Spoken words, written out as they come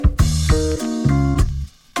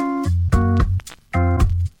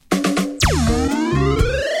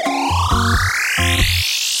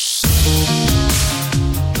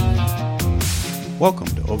Welcome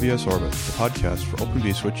to OVS Orbit, the podcast for Open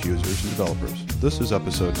vSwitch users and developers. This is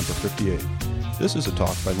episode number 58. This is a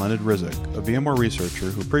talk by Leonid Rizek, a VMware researcher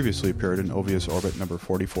who previously appeared in OVS Orbit number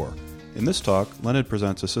 44. In this talk, Leonid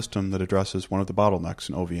presents a system that addresses one of the bottlenecks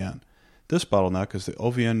in OVN. This bottleneck is the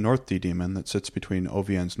OVN North D daemon that sits between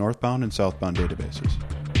OVN's northbound and southbound databases.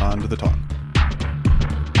 On to the talk.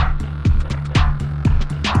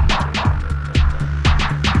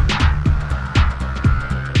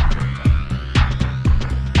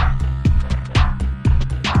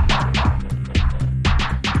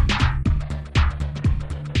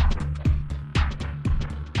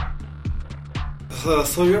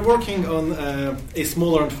 So we're working on a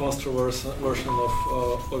smaller and faster version of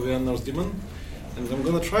OVN North daemon, and I'm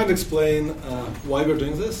going to try and explain why we're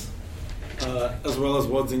doing this, as well as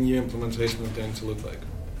what the new implementation is going to look like.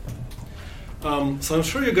 So I'm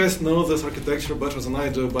sure you guys know this architecture better than I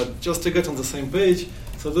do, but just to get on the same page,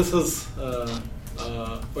 so this is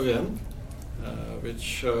OVN,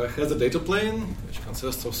 which has a data plane, which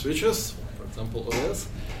consists of switches, for example OS,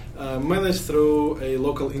 managed through a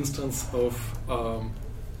local instance of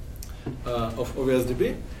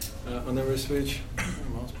OVSDB on every switch.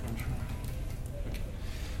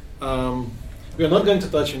 We are not going to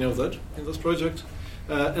touch any of that in this project.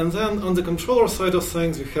 And then on the controller side of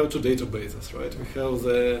things, we have two databases, right? We have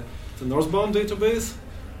the northbound database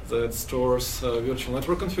that stores virtual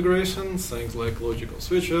network configuration, things like logical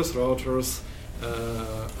switches, routers,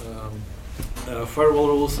 firewall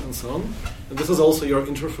rules, and so on. And this is also your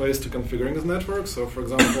interface to configuring the network. So, for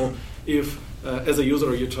example, if as a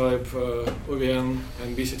user you type OVN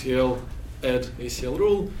and BCTL add ACL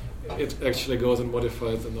rule, it actually goes and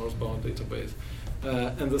modifies the northbound database.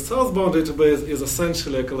 And the southbound database is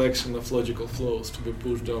essentially a collection of logical flows to be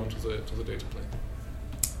pushed down to the data plane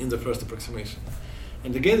in the first approximation.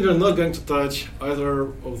 And again, we're not going to touch either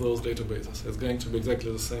of those databases. It's going to be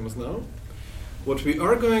exactly the same as now. What we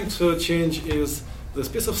are going to change is this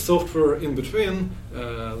piece of software in between,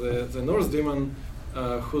 the North daemon,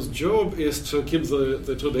 whose job is to keep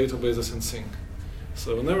the two databases in sync.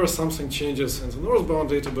 So whenever something changes in the northbound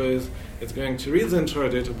database, it's going to read the entire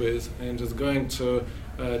database and it's going to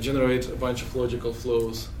generate a bunch of logical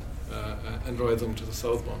flows and write them to the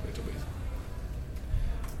southbound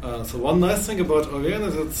database. So one nice thing about OVN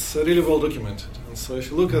is it's really well documented. And so if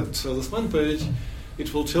you look at this one page,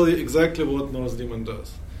 it will tell you exactly what North daemon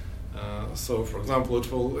does. So, for example, it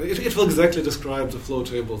will exactly describe the flow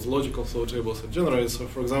tables, logical flow tables it generates. So,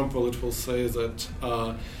 for example, it will say that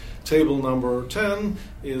table number 10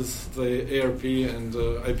 is the ARP and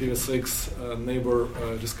IPv6 neighbor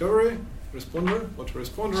discovery responder,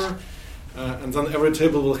 autoresponder, and then every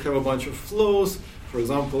table will have a bunch of flows. For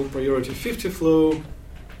example, priority 50 flow.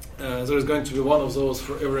 There is going to be one of those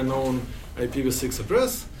for every known IPv6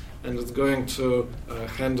 address. And it's going to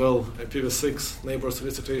handle IPv6 neighbor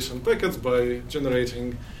solicitation packets by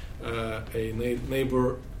generating a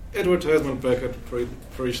neighbor advertisement packet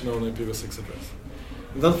for each known IPv6 address.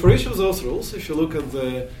 And then for each of those rules, if you look at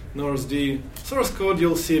the NorthD source code,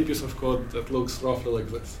 you'll see a piece of code that looks roughly like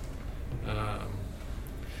this.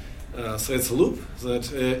 So it's a loop that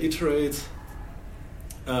iterates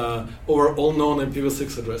over all known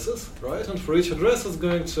IPv6 addresses, right? And for each address, it's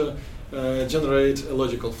going to generate a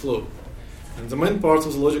logical flow. And the main parts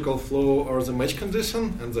of the logical flow are the match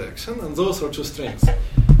condition and the action, and those are two strings.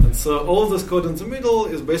 And so all this code in the middle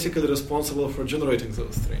is basically responsible for generating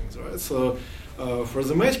those strings, right? So for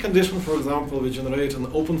the match condition, for example, we generate an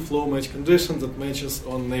open flow match condition that matches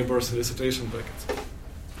on neighbor solicitation packets.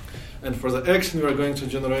 And for the action, we are going to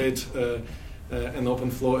generate an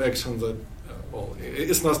open flow action that, well,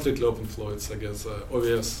 it's not strictly open flow, it's, I guess,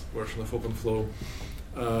 OVS version of open flow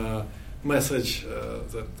message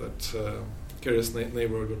that carries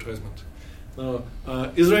neighbor advertisement. Now,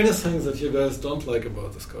 is there anything that you guys don't like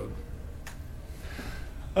about this code?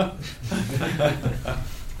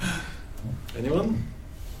 Anyone?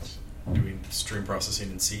 Doing stream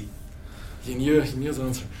processing in C. He knew the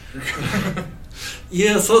answer.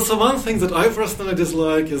 Yeah, so one thing that I personally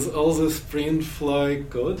dislike is all this print fly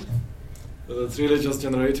code. It's really just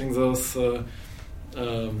generating those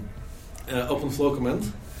open flow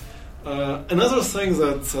commands. Another thing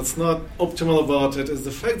that's not optimal about it is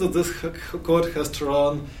the fact that this code has to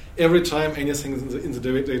run every time anything in the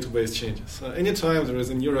database changes. Anytime there is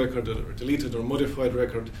a new record or deleted or modified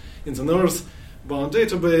record in the northbound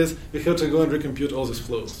database, we have to go and recompute all these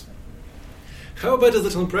flows. How bad is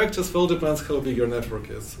it in practice? Well, depends how big your network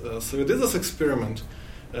is. So we did this experiment.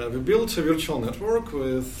 We built a virtual network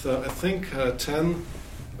with, I think, 10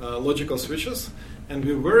 logical switches, and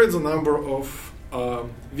we varied the number of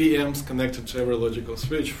VMs connected to every logical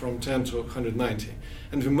switch from 10 to 190.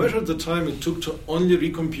 And we measured the time it took to only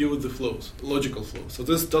recompute the flows, logical flows. So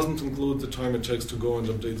this doesn't include the time it takes to go and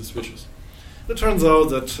update the switches. It turns out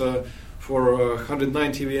that for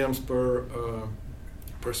 190 VMs per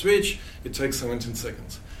switch, it takes 17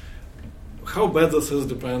 seconds. How bad this is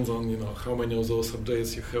depends on how many of those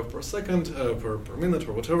updates you have per second, per minute,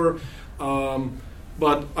 or whatever.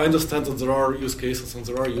 But I understand that there are use cases and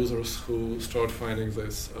there are users who start finding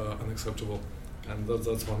this unacceptable, and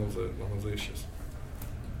that's one of the issues.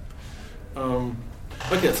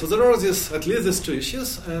 Okay, so there are at least these two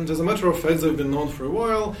issues, and as a matter of fact, they've been known for a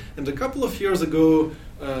while. And a couple of years ago,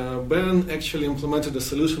 Ben actually implemented a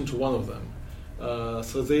solution to one of them.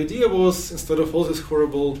 So the idea was, instead of all this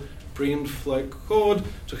horrible print flag code,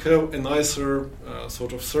 to have a nicer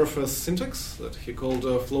sort of surface syntax that he called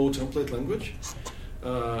flow template language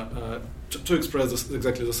to express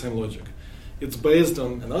exactly the same logic. It's based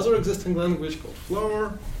on another existing language called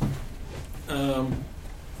Flower.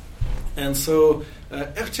 And so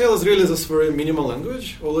FTL is really this very minimal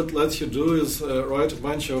language. All it lets you do is write a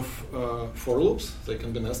bunch of for loops. They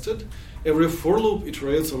can be nested. Every for loop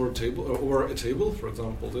iterates over a table. For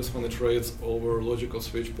example, this one iterates over logical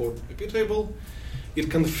switch port IP table.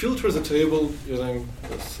 It can filter the table using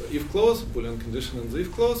this if clause, Boolean condition in the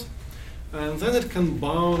if clause. And then it can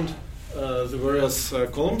bound the various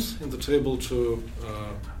columns in the table to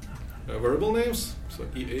variable names, so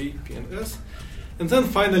EA, P, and S. And then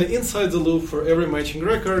finally, inside the loop, for every matching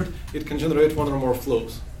record, it can generate one or more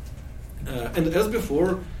flows. And as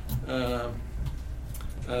before,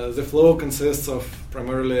 the flow consists of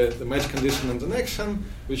primarily the match condition and an action,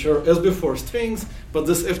 which are, as before, strings, but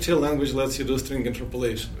this FTL language lets you do string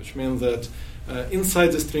interpolation, which means that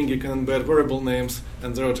inside the string you can embed variable names,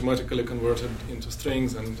 and they're automatically converted into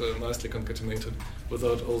strings and nicely concatenated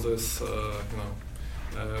without all this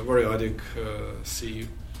variadic C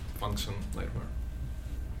function nightmare.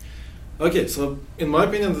 Okay, so in my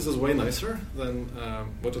opinion, this is way nicer than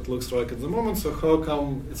what it looks like at the moment. So how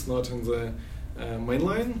come it's not in the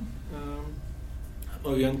mainline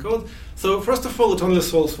OVN code? So first of all, it only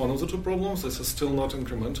solves one of the two problems. This is still not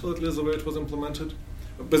incremental, at least the way it was implemented.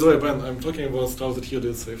 By the way, Ben, I'm talking about stuff that you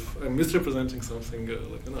did, so if I'm misrepresenting something,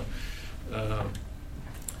 let me know.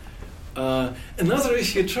 Another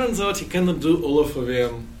issue, it turns out you cannot do all of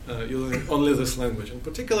OVN using only this language. In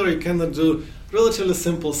particular, you cannot do relatively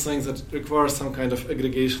simple things that require some kind of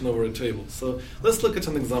aggregation over a table. So let's look at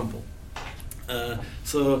an example.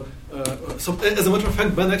 So as a matter of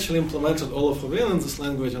fact, Ben actually implemented all of OVN in this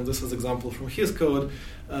language, and this is an example from his code.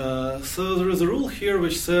 So there is a rule here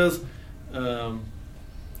which says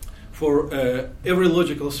for every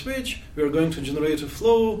logical switch, we are going to generate a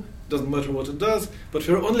flow. Doesn't matter what it does, but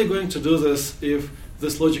we're only going to do this if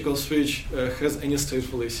this logical switch has any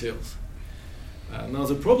stateful ACLs. Now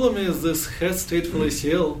the problem is this has stateful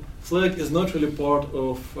ACL flag is not really part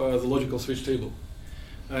of the logical switch table.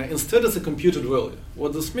 Instead, it's a computed value.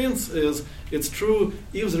 What this means is it's true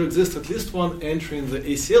if there exists at least one entry in the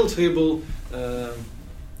ACL table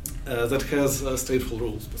that has stateful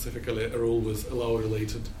rules, specifically a rule with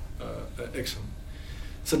allow-related action.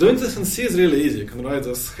 So doing this in C is really easy. You can write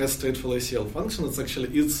this has stateful ACL function. It's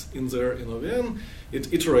actually is in there in OVN.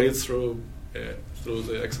 It iterates through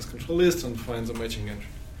the access control list and finds a matching entry.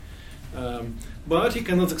 But you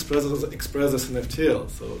cannot express this in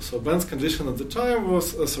FTL. So Ben's condition at the time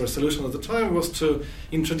was, solution at the time was to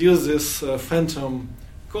introduce this phantom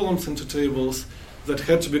columns into tables that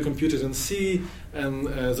had to be computed in C, and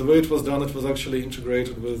the way it was done, it was actually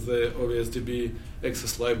integrated with the OVSDB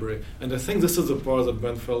access library. And I think this is the part that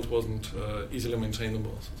Ben felt wasn't easily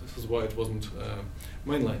maintainable. So this is why it wasn't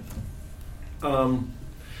mainline.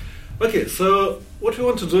 Okay, so what we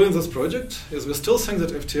want to do in this project is we still think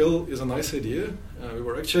that FTL is a nice idea. We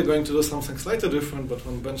were actually going to do something slightly different, but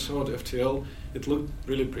when Ben showed FTL, it looked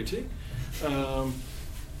really pretty.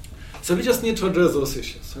 So we just need to address those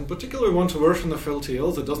issues. In particular, we want a version of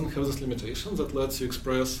LTL that doesn't have this limitation, that lets you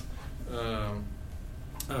express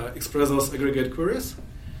those aggregate queries.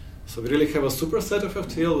 So we really have a superset of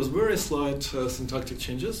FTL with very slight syntactic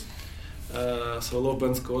changes. So all of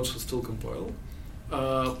Ben's code should still compile.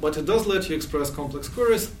 But it does let you express complex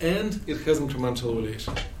queries, and it has incremental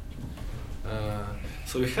evaluation.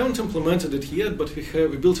 So we haven't implemented it yet, but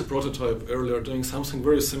we built a prototype earlier doing something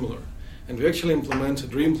very similar. And we actually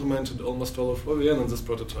re-implemented almost all of OVN in this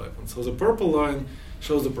prototype. And so the purple line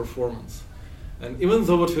shows the performance. And even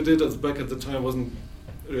though what we did back at the time wasn't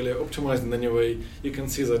really optimized in any way, you can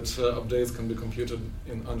see that updates can be computed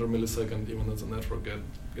in under a millisecond, even as the network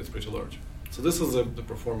gets pretty large. So this is the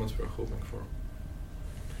performance we're hoping for.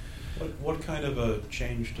 What kind of a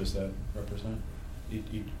change does that represent?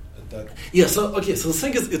 Yeah, so the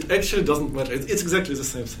thing is, it actually doesn't matter. It's exactly the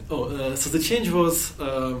same thing. So the change was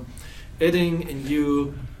adding a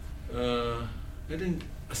new,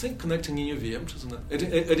 connecting a new VM to the net,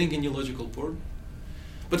 adding a new logical port.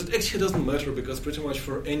 But it actually doesn't matter because pretty much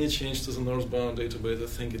for any change to the northbound database, I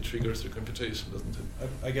think it triggers recomputation, doesn't it?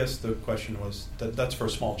 I guess the question was that's for a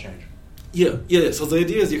small change. Yeah. So the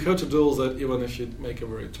idea is you have to do all that even if you make a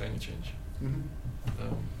very tiny change. Mm-hmm.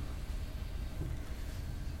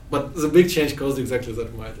 But the big change costs exactly this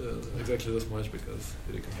much because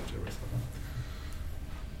you recompute everything.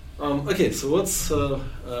 Okay, so what's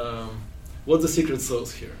the secret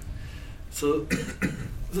sauce here? So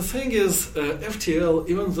the thing is, FTL,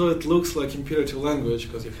 even though it looks like imperative language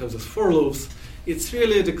because you have these for loops, it's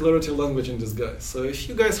really a declarative language in disguise. So if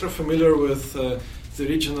you guys are familiar with the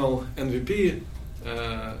original NVP,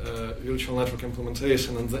 virtual network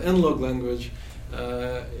implementation, and the nlog language,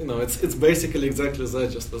 it's basically exactly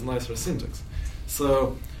that, just with nicer syntax.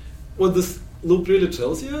 So what this loop really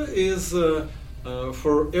tells you is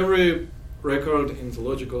for every record in the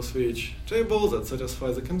logical switch table that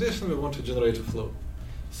satisfies the condition, we want to generate a flow.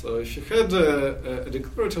 So if you had a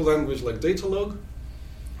declarative language like Datalog,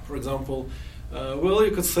 for example,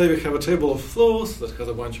 you could say we have a table of flows that has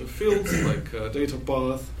a bunch of fields like data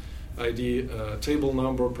path, ID, table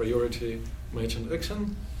number, priority, match, and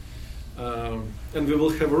action. And we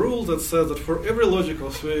will have a rule that says that for every logical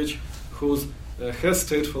switch whose has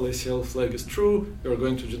stateful ACL flag is true, we are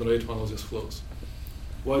going to generate one of these flows.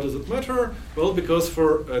 Why does it matter? Well, because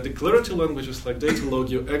for declarative languages like Datalog,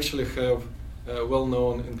 you actually have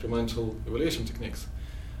well-known incremental evaluation techniques.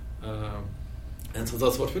 And so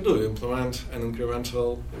that's what we do. We implement an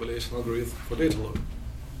incremental evaluation algorithm for Datalog.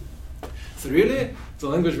 So really, the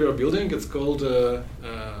language we are building, it's called, the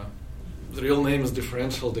real name is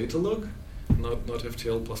differential Datalog, not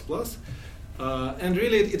FTL++. And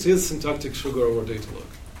really, it is syntactic sugar over Datalog.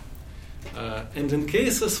 And in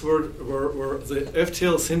cases where the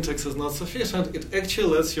FTL syntax is not sufficient, it actually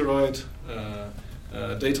lets you write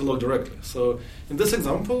Datalog directly. So in this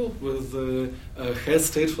example, with the has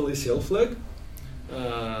stateful ACL flag,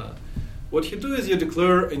 what you do is you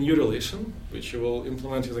declare a new relation, which you will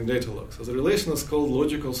implement using Datalog. So the relation is called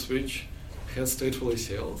logical switch has stateful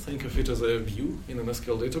ACL. Think of it as a view in an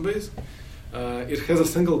SQL database. It has a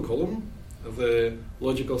single column, the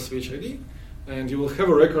logical switch ID, and you will have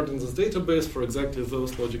a record in this database for exactly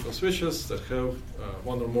those logical switches that have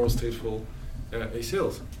one or more stateful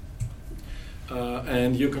ACLs.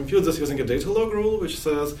 And you compute this using a Datalog rule, which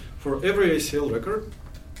says for every ACL record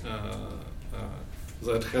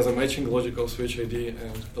that has a matching logical switch ID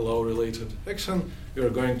and allow related action, you are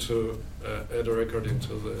going to add a record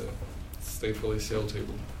into the stateful ACL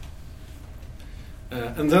table.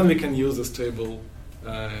 And then we can use this table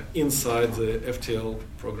inside the FTL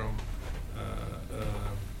program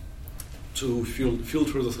to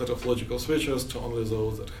filter the set of logical switches to only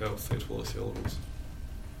those that have stateful ACL rules.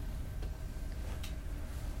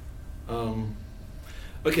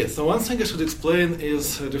 Okay, so one thing I should explain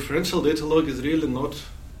is differential Datalog is really not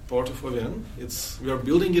part of OVN. We are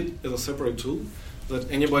building it as a separate tool that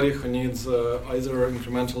anybody who needs either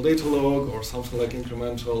incremental Datalog or something like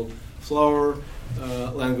incremental Flower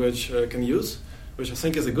language can use, which I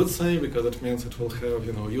think is a good thing because it means it will have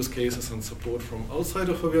use cases and support from outside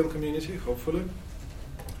of OVN community, hopefully.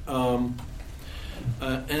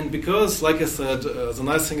 And because, like I said, the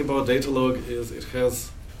nice thing about Datalog is it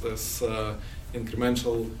has this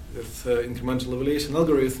incremental evaluation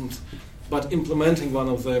algorithms, but implementing one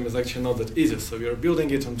of them is actually not that easy. So we are building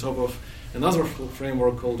it on top of another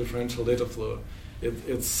framework called differential data flow.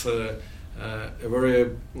 It's a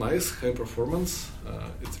very nice, high performance.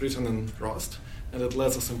 It's written in Rust, and it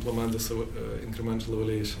lets us implement this incremental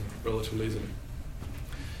evaluation relatively easily.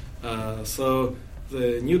 So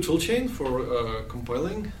the new toolchain for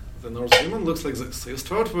compiling the Norse daemon looks like this. So you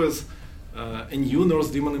start with a new Norse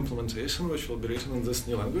daemon implementation, which will be written in this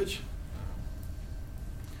new language.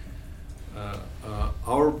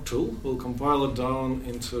 Our tool will compile it down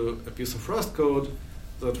into a piece of Rust code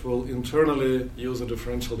that will internally use a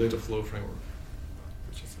differential data flow framework,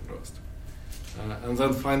 which is in Rust. And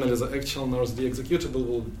then finally, the actual Norse D executable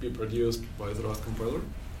will be produced by the Rust compiler.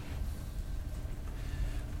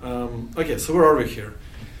 Okay, so where are we here?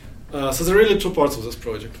 So there are really two parts of this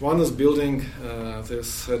project. One is building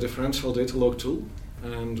this differential Datalog tool,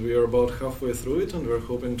 and we are about halfway through it, and we're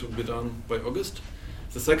hoping to be done by August.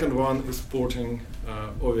 The second one is porting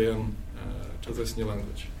OVN to this new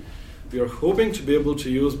language. We are hoping to be able to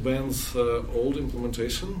use Ben's old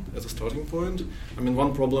implementation as a starting point. I mean,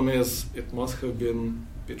 one problem is it must have been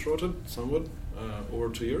bit-rotted somewhat over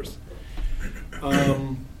 2 years.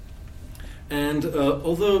 And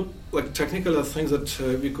although, like technically, I think that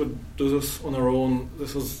we could do this on our own,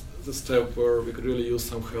 this is the step where we could really use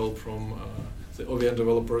some help from the OVN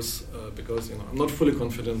developers because I'm not fully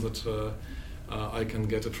confident that I can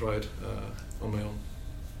get it right on my own.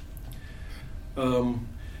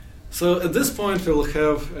 So at this point, we'll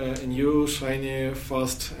have a new, shiny,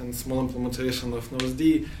 fast, and small implementation of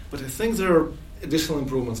NoSD, but I think there are additional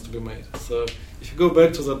improvements to be made. So if you go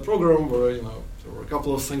back to that program where there were a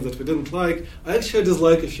couple of things that we didn't like, I actually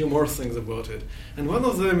dislike a few more things about it. And one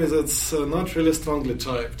of them is it's not really strongly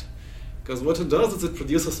typed. Because what it does is it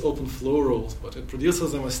produces open flow rules, but it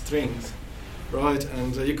produces them as strings, right?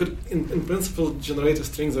 And you could, in principle, generate a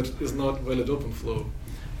string that is not valid open flow.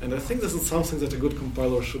 And I think this is something that a good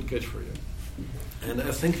compiler should catch for you. And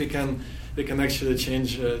I think we can actually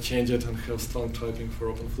change it and have strong typing for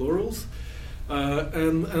open flow rules.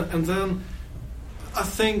 And then I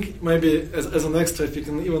think maybe as a next step, you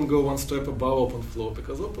can even go one step above OpenFlow,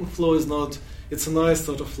 because OpenFlow is not, it's a nice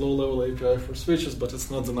sort of low-level API for switches, but it's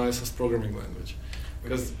not the nicest programming language.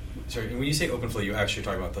 Because sorry, when you say OpenFlow, you actually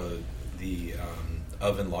talk about the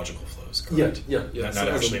oven logical flows, correct? Yeah. Not so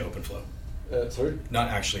actually OpenFlow. Sorry? Not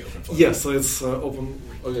actually OpenFlow. Yes, so it's open.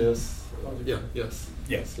 Oh yes. Yes.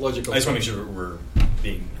 Yes. Logical. I just want to make sure we're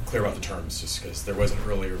being clear about the terms, just because there was an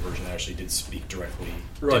earlier version that actually did speak directly,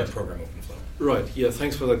 did program OpenFlow. Right. Yeah.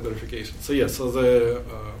 Thanks for that clarification. So so the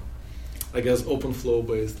I guess OpenFlow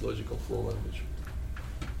based logical flow language.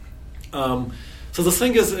 So the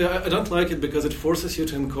thing is, I don't like it because it forces you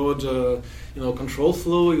to encode, control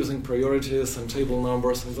flow using priorities and table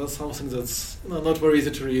numbers, and that's something that's not very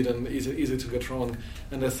easy to read and easy to get wrong.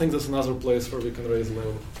 And I think that's another place where we can raise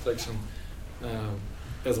level of abstraction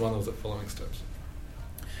as one of the following steps.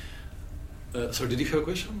 So did you have a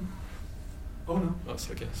question? Oh no. Oh,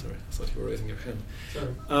 okay. Sorry, I thought you were raising your hand.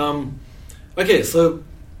 Sorry. Okay, so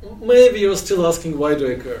maybe you're still asking why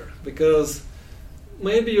do I care? Because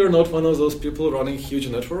maybe you're not one of those people running huge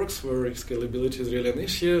networks where scalability is really an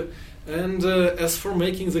issue. And as for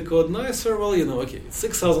making the code nicer, well, it's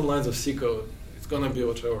 6,000 lines of C code. It's going to be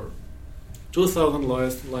whatever. 2,000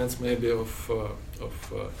 lines maybe of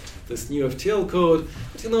this new FTL code.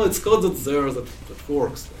 But, it's code that's there that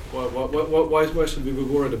works. Why should we be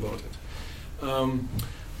worried about it?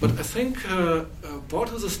 But I think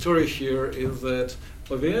part of the story here is that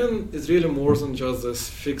OVN is really more than just this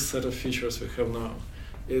fixed set of features we have now.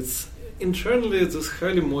 It's internally this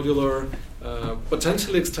highly modular,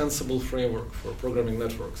 potentially extensible framework for programming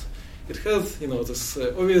networks. It has, this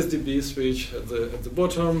OVS-DB switch at the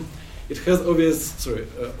bottom. It has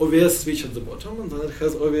OVS switch at the bottom, and then it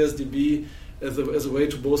has OVS-DB as a way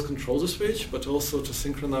to both control the switch, but also to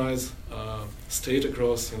synchronize state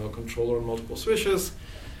across, controller and multiple switches.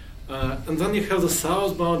 And then you have the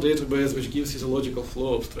southbound database, which gives you the logical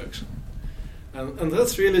flow abstraction. And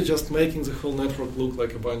that's really just making the whole network look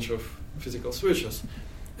like a bunch of physical switches.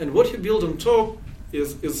 And what you build on top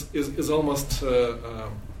is almost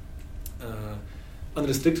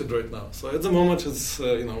unrestricted right now. So at the moment, it's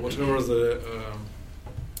whatever the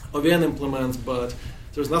OVN implements, but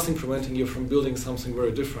there's nothing preventing you from building something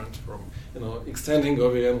very different, from extending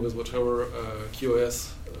OVN with whatever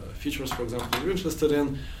QoS features, for example, you're interested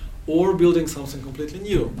in, or building something completely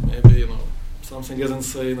new. Maybe something as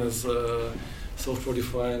insane as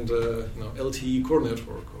software-defined LTE core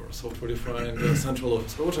network or software-defined central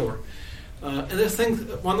office or whatever. And I think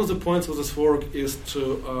one of the points of this work is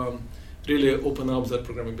to really open up that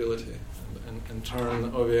programmability and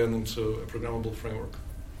turn OVN into a programmable framework.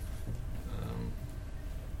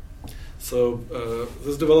 So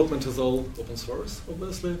this development is all open source,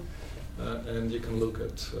 obviously, and you can look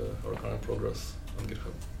at our current progress on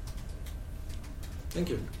GitHub. Thank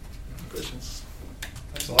you. Questions?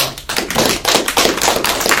 Thanks a lot.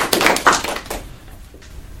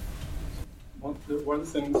 One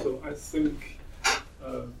thing, so I think,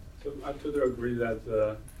 so I totally agree that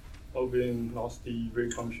OVN lossy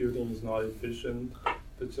recomputing is not efficient.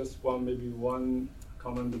 But just one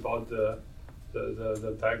comment about the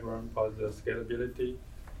diagram about the scalability.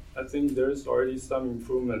 I think there's already some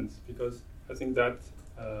improvements, because I think that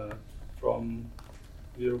from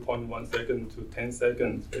 0.1 second to 10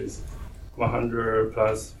 seconds is 100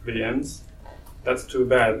 plus VMs. That's too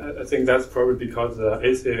bad. I think that's probably because the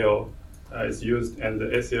ACL is used, and the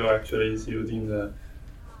ACL actually is using the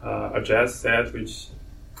address set, which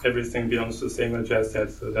everything belongs to the same address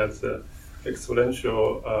set. So that's the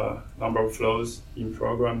exponential number of flows in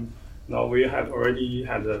program. Now we had already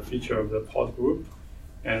had a feature of the pod group,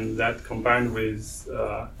 and that combined with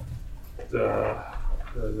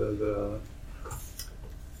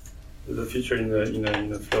there's a feature in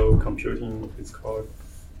the flow computing. It's called,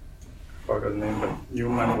 I forgot the name, but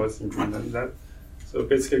Newman was implemented that. So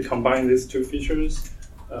basically, combine these two features.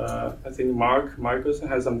 I think Marcus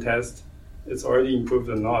has some tests. It's already improved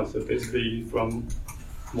a lot. So basically, from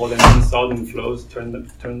more than 1,000 flows,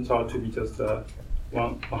 turns out to be just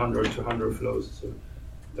 100 to 100 flows. So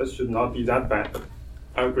that should not be that bad.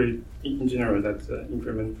 I agree in general that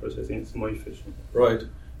increment processing is more efficient. Right.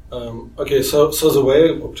 Okay. So the way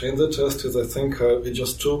I obtained the test is I think we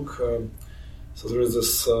just took. So there is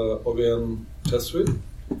this OVN test suite.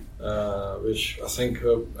 Which I think,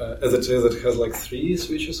 as it is, it has like 3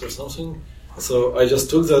 switches or something. So I just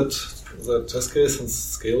took that test case and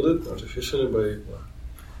scaled it artificially by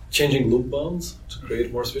changing loop bounds to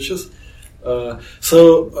create more switches.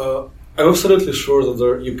 So I'm absolutely sure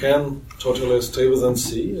that you can totally stay within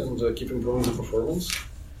C and keep improving the performance.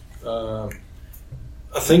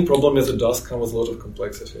 I think problem is it does come with a lot of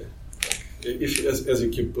complexity. If as you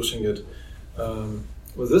keep pushing it.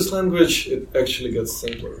 With this language, it actually gets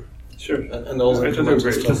simpler. Sure. And also I totally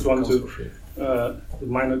agree. Just want to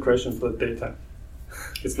minor question for the data.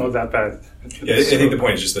 It's not that bad. Yeah, I think the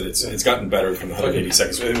point is just that it's gotten better from the 180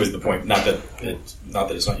 seconds. It was the point. Not that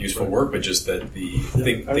it's not useful work, but just that the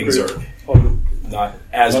things are not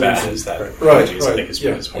as bad as that. Right. I think is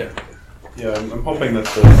his point. Yeah, I'm hoping that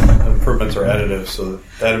the improvements are additive, so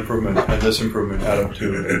that improvement and this improvement add up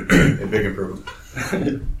to a big improvement.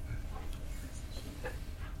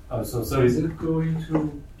 So is it going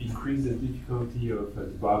to increase the difficulty of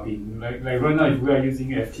debugging? Like right now, if we are using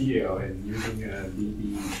FTL and using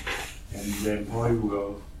DB, and then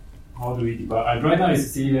probably how do we debug? Right now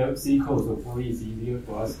it's C code, so probably it's easier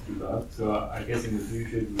for us to debug. So I guess in the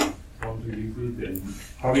future we want to use it, and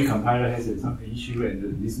probably compiler has some issue,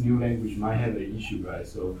 and this new language might have an issue, right?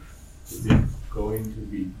 So is it going to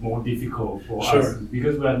be more difficult for us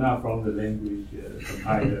because we are not from the language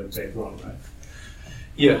compiler background, right?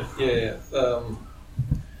 Yeah.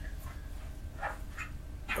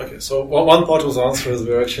 Okay, so one part of the answer is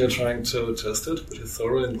we're actually trying to test it pretty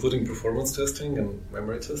thoroughly, including performance testing and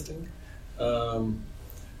memory testing.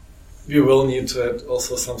 We will need to add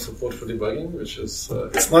also some support for debugging, which is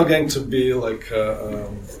it's not going to be like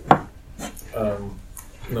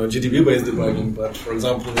GDB-based debugging, but for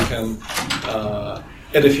example, we can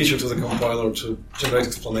add a feature to the compiler to generate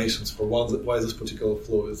explanations for why this particular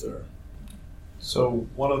flow is there. So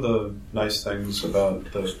one of the nice things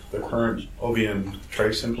about the current OVN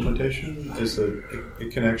trace implementation is that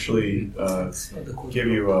it can actually give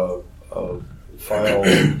you a file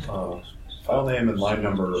name and line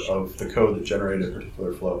number of the code that generated a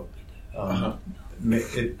particular flow.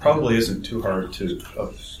 It probably isn't too hard to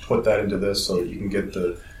put that into this so that you can get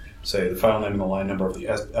the file name and the line number of the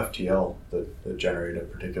FTL that generated a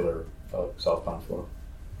particular southbound flow.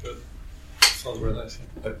 Good. Sounds very nice.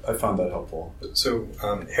 I found that helpful. So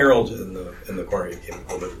Harold in the corner came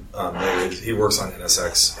a little bit. He works on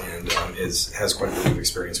NSX and has quite a bit of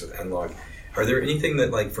experience with nlog. Are there anything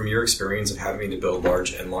that, like, from your experience of having to build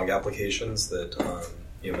large nlog applications that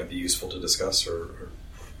might be useful to discuss or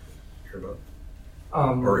hear about,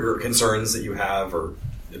 or concerns that you have, or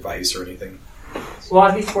advice or anything? Well,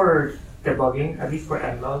 at least for debugging, at least for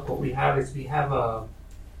nlog, what we have is we have a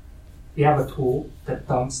tool that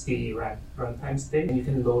dumps the runtime state, and you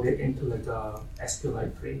can load it into like a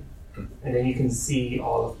SQLite tree, and then you can see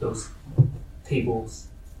all of those tables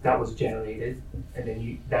that was generated, and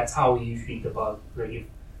then that's how we usually debug. Like if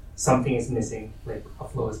something is missing, like a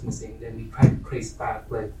flow is missing, then we try to trace back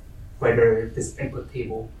like whether this input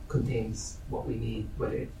table contains what we need,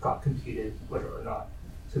 whether it got computed, whether or not.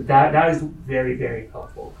 So that is very, very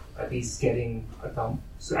helpful. At least getting a dump.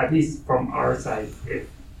 So at least from our side, if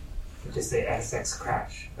just say NSX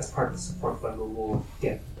crash as part of the support bundle, we'll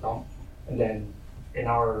get the dump, and then in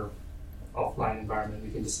our offline environment, we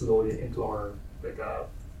can just load it into our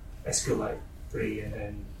SQLite tree and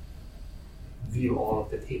then view all of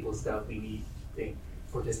the tables that we need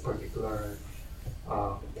for this particular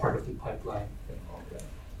part of the pipeline and all that.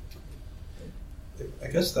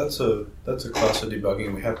 I guess that's a class of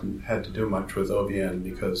debugging we haven't had to do much with OVN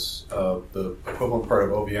because the equivalent part of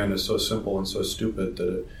OVN is so simple and so stupid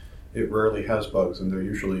that it rarely has bugs, and they're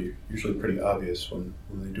usually pretty obvious when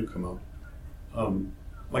they do come up.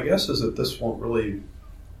 My guess is that this won't really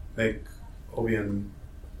make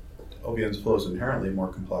OVN's flows inherently more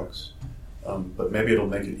complex, but maybe it'll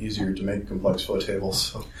make it easier to make complex flow tables,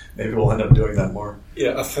 so maybe we'll end up doing that more.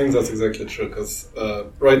 Yeah, I think that's exactly true, because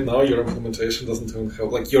right now your implementation doesn't even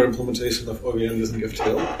have, like your implementation of OVN using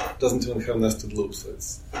FTL doesn't even have nested loops, so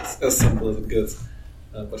it's as simple as it gets.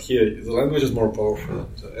 But here, the language is more powerful,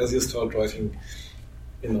 and as you start writing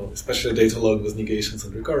especially data log with negations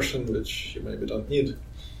and recursion, which you maybe don't need,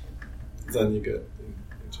 then you get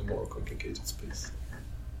into more complicated space.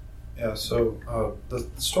 Yeah, so the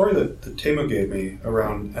story that Teemu gave me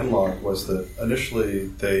around nlog was that initially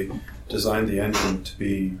they designed the engine to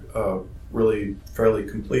be really fairly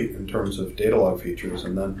complete in terms of data log features,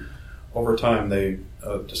 and then over time they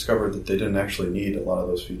discovered that they didn't actually need a lot of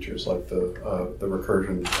those features, like the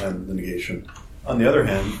recursion and the negation. On the other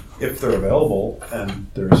hand, if they're available and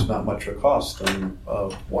there's not much of a cost, then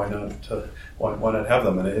why not have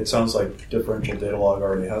them? And it sounds like differential data log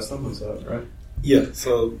already has them. Is that right? Yeah.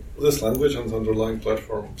 So this language and the underlying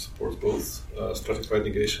platform supports both stratified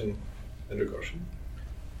negation and recursion.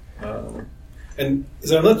 And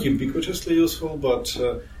they're not ubiquitously useful, but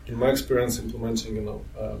in my experience implementing,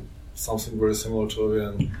 something very similar to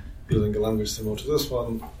OVN, building a language similar to this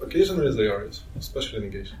one, occasionally they are useful, especially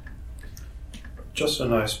negation. Justin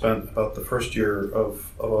and I spent about the first year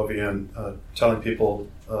of OVN telling people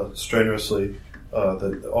strenuously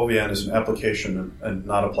that OVN is an application and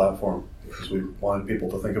not a platform, because we wanted people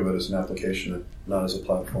to think of it as an application and not as a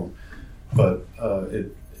platform. But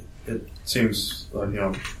it seems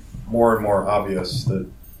more and more obvious that,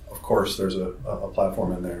 of course, there's a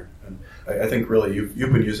platform in there. And I think really you've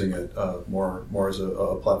been using it more as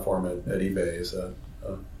a platform at eBay. Is that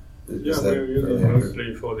we're using it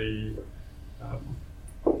mostly for the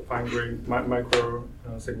fine-grained micro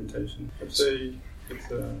segmentation. I'd say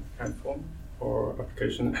it's a platform or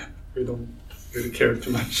application. We don't really care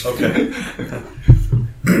too much. Okay.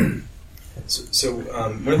 So one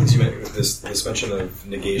of the things you mentioned with this mention of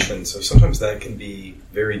negation, so sometimes that can be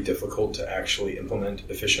very difficult to actually implement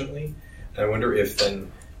efficiently. And I wonder if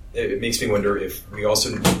then, it makes me wonder if we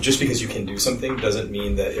also, just because you can do something doesn't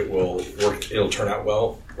mean that it will work, it'll turn out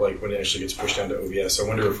well, like when it actually gets pushed down to OVS. So I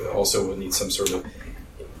wonder if it also will need some sort of,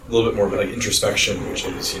 a little bit more like introspection, which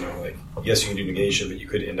is, like, yes, you can do negation, but you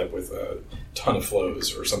could end up with a ton of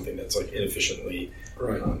flows or something that's like inefficiently,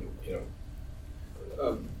 right.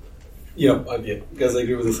 Because I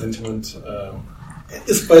agree with the sentiment,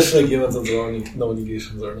 especially given that there are no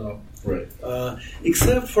negations there now. Right.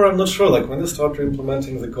 Except for, I'm not sure, like when you start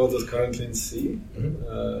implementing the code that's currently in C,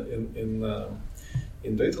 in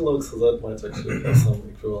Datalog, so that might actually have some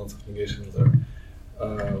equivalence of negations there.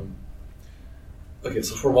 Okay,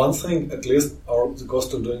 so for one thing, at least the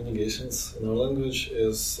cost of doing negations in our language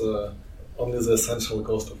is only the essential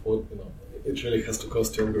cost of what, it really has to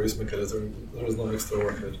cost you algorithmically. There is no extra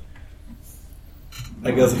overhead. I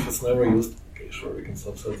guess if it's never used, okay, sure, we can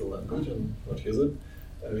subset the language and not use it.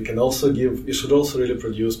 We can also you should also really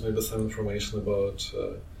produce maybe some information about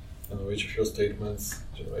which of your statements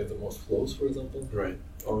generate the most flows, for example. Right.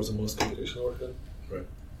 Or the most computation overhead. Right.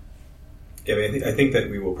 Yeah, I think that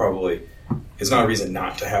we will probably, it's not a reason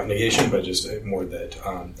not to have negation, but just more that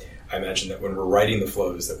I imagine that when we're writing the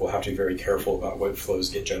flows that we'll have to be very careful about what flows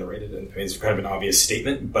get generated. And it's kind of an obvious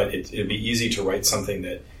statement, but it'd be easy to write something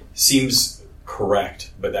that seems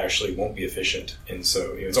correct, but actually won't be efficient. And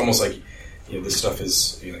so it's almost like, this stuff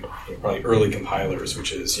is probably early compilers,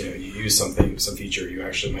 which is, you use some feature, you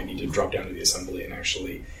actually might need to drop down to the assembly and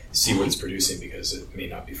actually see what it's producing because it may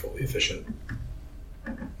not be fully efficient.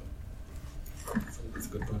 That's a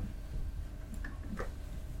good point.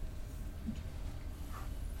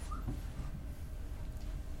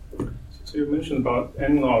 So you mentioned about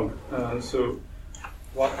nlog. So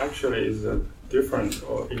what actually is the difference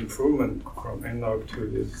or improvement from nlog to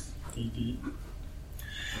this DD?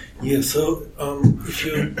 Yeah, so if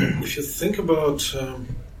you think about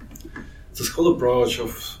this whole approach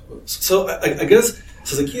of, so I guess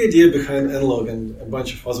so the key idea behind nlog and a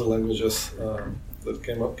bunch of other languages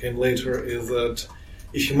that came later is that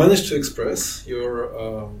if you manage to express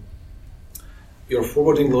your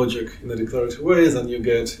forwarding logic in a declarative way, then you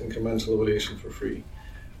get incremental evaluation for free.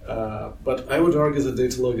 But I would argue that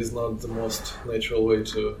Datalog is not the most natural way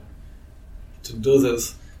to do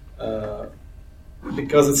this.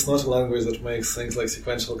 Because it's not a language that makes things like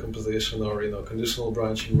sequential composition or conditional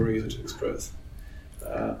branching very easy to express.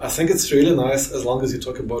 I think it's really nice as long as you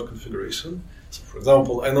talk about configuration. So, for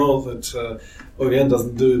example, I know that OVN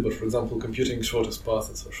doesn't do it, but for example, computing shortest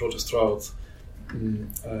paths or shortest routes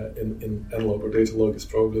in nlog or Datalog is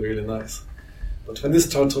probably really nice. But when you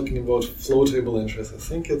start talking about flow table entries, I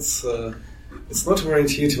think it's not a very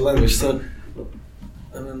intuitive language. So,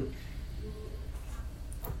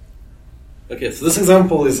 okay, so this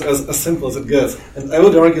example is as simple as it gets. And I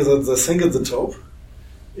would argue that the thing at the top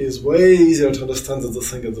is way easier to understand than the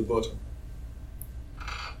thing at the bottom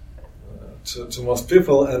to most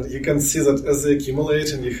people. And you can see that as they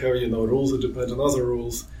accumulate and you have rules that depend on other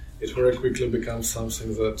rules, it very quickly becomes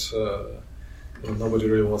something that nobody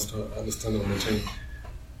really wants to understand or maintain.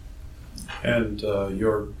 And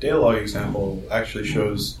your Datalog example actually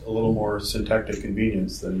shows a little more syntactic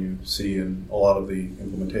convenience than you see in a lot of the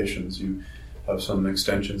implementations. You have some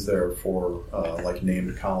extensions there for like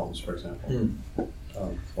named columns, for example.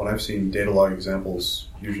 When I've seen Datalog examples,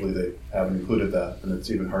 usually they haven't included that, and it's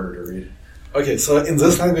even harder to read. Okay, so in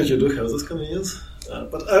this language you do have this convenience,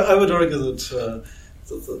 but I would argue that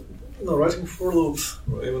writing for loops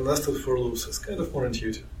or even nested for loops is kind of more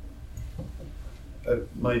intuitive. It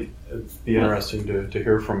might be interesting to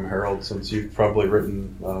hear from Harold, since you've probably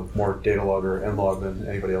written more Datalog or nlog than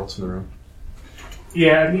anybody else in the room.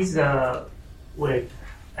 Yeah, at least with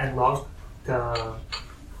nlog,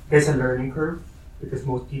 there's a learning curve because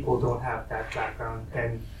most people don't have that background,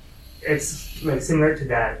 and it's like similar to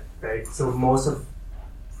that, right? So most of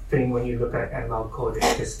thing when you look at nlog code,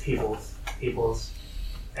 it's just tables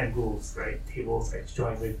and rules, right? Tables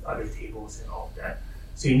joined with other tables and all of that.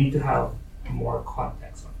 So you need to have more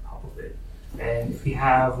context on top of it. And if you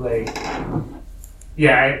have I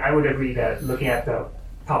would agree that looking at the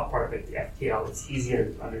top part, like the FTL, it's easier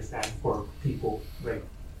to understand for people, like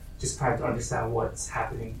just trying to understand what's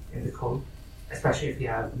happening in the code, especially if you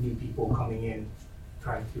have new people coming in,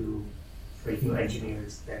 trying to, like new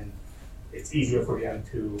engineers, then it's easier for them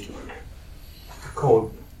to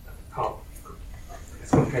code top as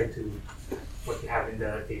compared to what you have in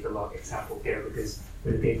the Datalog example here, because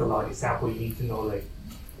with the Datalog example, you need to know like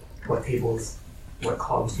what tables, what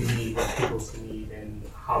columns you need, what tables you need, and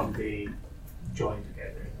how they join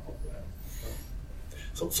together and all that.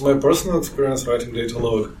 So my personal experience writing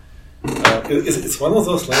Datalog, it's one of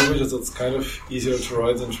those languages that's kind of easier to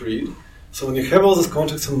write than to read. So when you have all this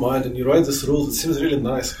context in mind and you write these rules, it seems really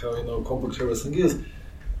nice how compact everything is.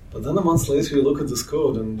 But then a month later you look at this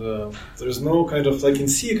code and there is no kind of, like in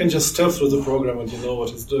C you can just step through the program and you know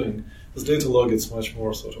what it's doing. With Datalog it's much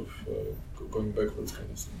more sort of going backwards kind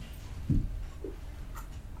of thing.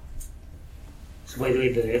 So by the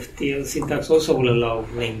way, the FTL syntax also will allow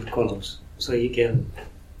named columns. So you can,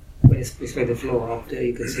 when you specify the flow up there,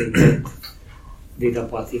 you can say that data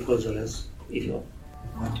path equals or less if you want.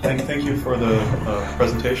 Thank you for the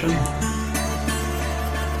presentation.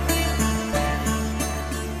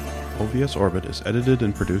 OVS Orbit is edited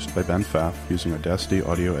and produced by Ben Pfaff using Audacity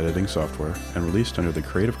audio editing software and released under the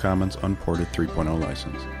Creative Commons Unported 3.0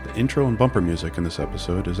 license. The intro and bumper music in this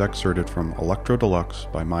episode is excerpted from Electro Deluxe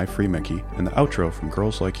by My Free Mickey and the outro from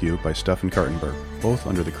Girls Like You by Stefan Kartenberg, both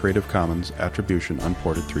under the Creative Commons Attribution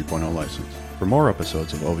Unported 3.0 license. For more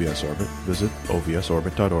episodes of OVS Orbit, visit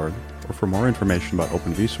ovsorbit.org, or for more information about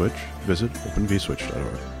Open vSwitch, visit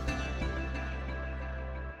openvswitch.org.